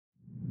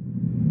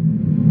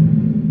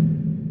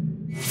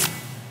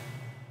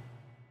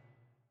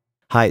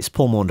Hi, it's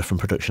Maunder from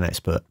Production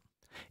Expert.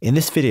 In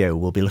this video,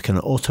 we'll be looking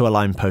at Auto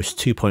Align Post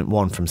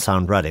 2.1 from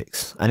Sound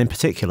Radix, and in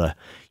particular,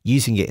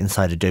 using it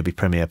inside Adobe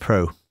Premiere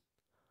Pro.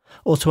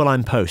 Auto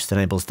Align Post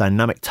enables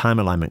dynamic time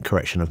alignment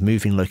correction of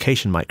moving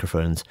location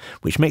microphones,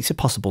 which makes it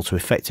possible to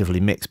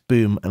effectively mix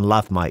boom and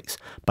lav mics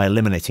by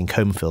eliminating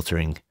comb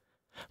filtering.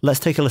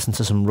 Let's take a listen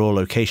to some raw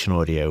location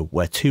audio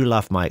where two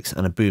lav mics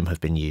and a boom have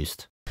been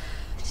used.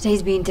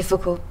 Today's been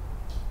difficult.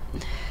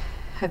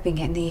 I've been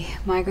getting the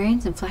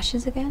migraines and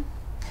flashes again.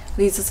 Are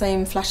these the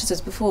same flashes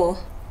as before?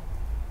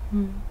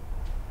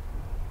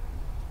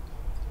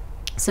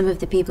 Some of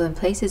the people and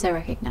places I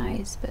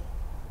recognise, but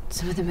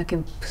some of them are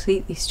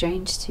completely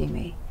strange to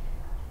me.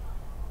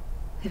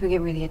 They've been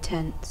getting really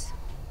intense.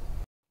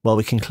 Well,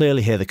 we can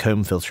clearly hear the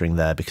comb filtering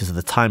there because of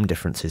the time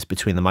differences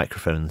between the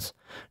microphones.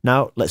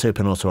 Now, let's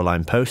open Auto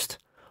Align Post.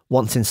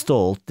 Once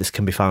installed, this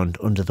can be found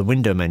under the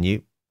Window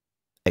menu,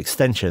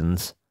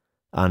 Extensions,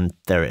 and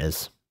there it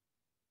is.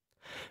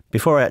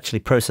 Before I actually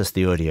process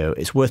the audio,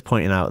 it's worth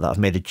pointing out that I've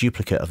made a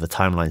duplicate of the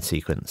timeline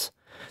sequence.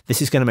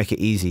 This is going to make it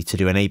easy to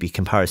do an A/B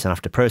comparison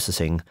after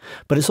processing,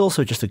 but it's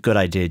also just a good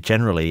idea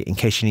generally in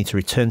case you need to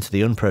return to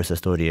the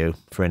unprocessed audio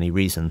for any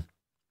reason.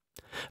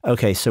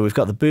 Okay, so we've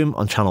got the boom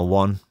on channel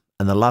 1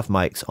 and the lav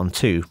mics on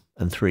 2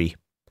 and 3.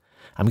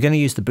 I'm going to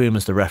use the boom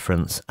as the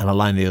reference and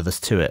align the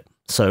others to it.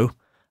 So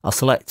I'll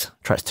select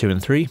tracks 2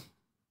 and 3,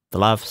 the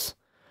lavs,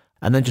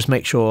 and then just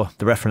make sure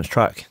the reference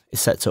track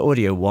is set to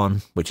audio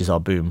 1, which is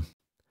our boom.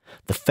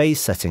 The phase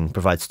setting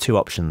provides two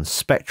options,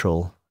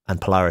 spectral and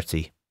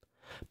polarity.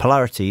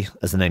 Polarity,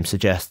 as the name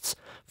suggests,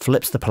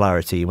 flips the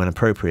polarity when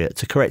appropriate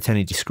to correct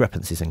any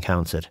discrepancies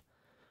encountered.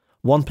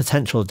 One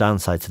potential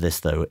downside to this,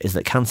 though, is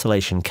that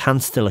cancellation can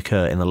still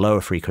occur in the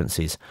lower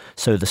frequencies,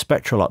 so the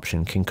spectral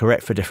option can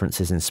correct for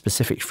differences in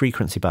specific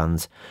frequency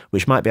bands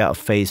which might be out of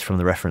phase from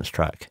the reference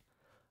track.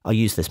 I'll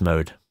use this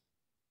mode.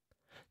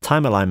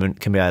 Time alignment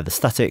can be either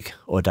static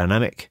or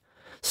dynamic.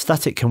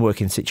 Static can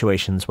work in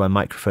situations where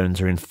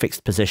microphones are in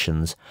fixed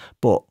positions,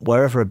 but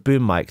wherever a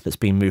boom mic that's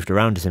being moved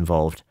around is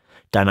involved,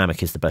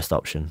 dynamic is the best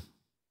option.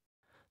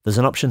 There's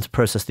an option to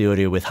process the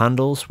audio with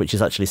handles, which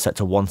is actually set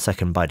to 1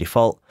 second by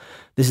default.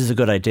 This is a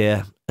good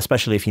idea,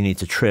 especially if you need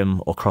to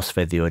trim or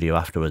crossfade the audio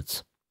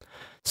afterwards.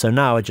 So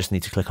now I just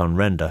need to click on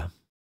Render.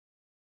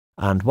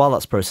 And while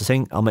that's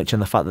processing, I'll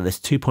mention the fact that this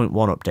 2.1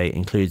 update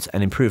includes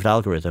an improved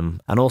algorithm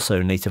and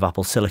also native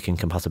Apple Silicon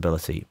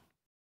compatibility.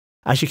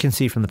 As you can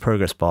see from the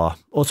progress bar,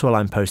 Auto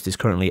Align Post is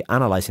currently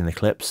analysing the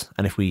clips,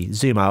 and if we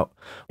zoom out,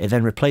 it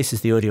then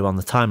replaces the audio on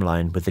the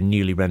timeline with the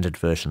newly rendered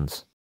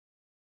versions.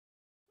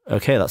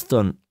 Okay, that's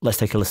done. Let's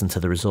take a listen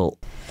to the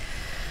result.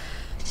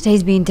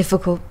 Today's been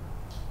difficult.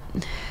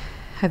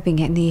 I've been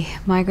getting the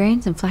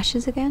migraines and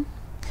flashes again.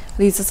 Are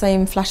these the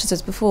same flashes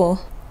as before?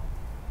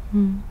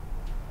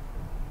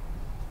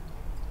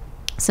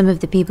 Some of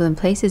the people and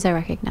places I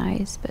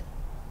recognise, but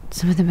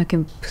some of them are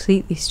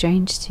completely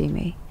strange to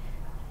me.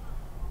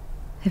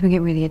 They've been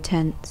getting really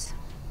intense.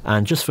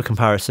 And just for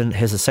comparison,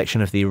 here's a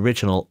section of the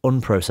original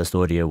unprocessed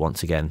audio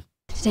once again.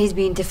 Today's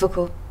been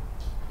difficult.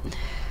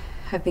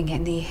 I've been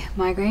getting the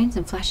migraines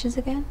and flashes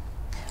again.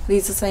 Are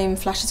these the same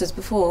flashes as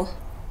before?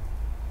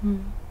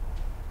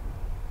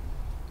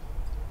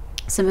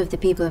 Some of the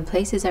people and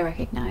places I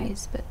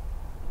recognise, but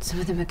some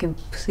of them are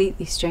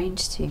completely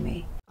strange to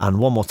me. And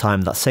one more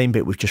time, that same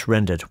bit we've just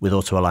rendered with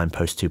Auto Align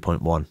Post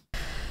 2.1.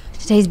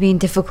 Today's been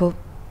difficult.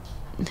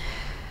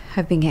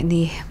 I've been getting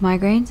the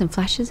migraines and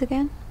flashes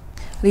again.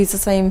 Are these the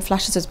same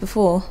flashes as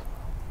before?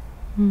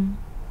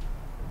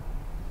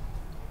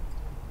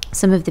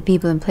 Some of the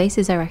people and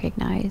places I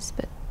recognise,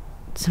 but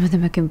some of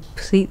them are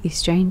completely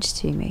strange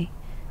to me.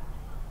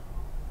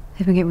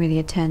 They've been getting really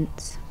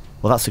intense.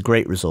 Well, that's a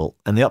great result,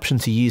 and the option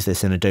to use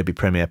this in Adobe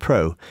Premiere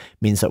Pro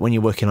means that when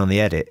you're working on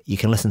the edit, you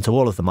can listen to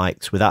all of the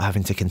mics without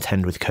having to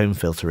contend with comb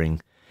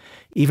filtering.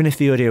 Even if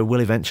the audio will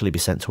eventually be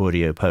sent to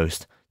Audio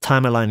Post,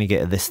 time aligning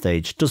it at this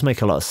stage does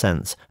make a lot of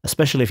sense,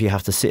 especially if you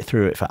have to sit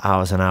through it for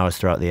hours and hours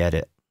throughout the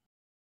edit.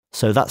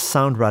 So that's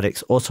Sound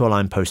Radix Auto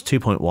Align Post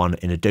 2.1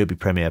 in Adobe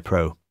Premiere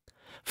Pro.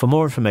 For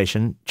more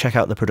information, check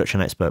out the Production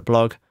Expert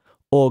blog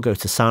or go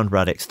to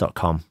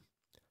soundradix.com.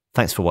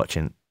 Thanks for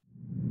watching.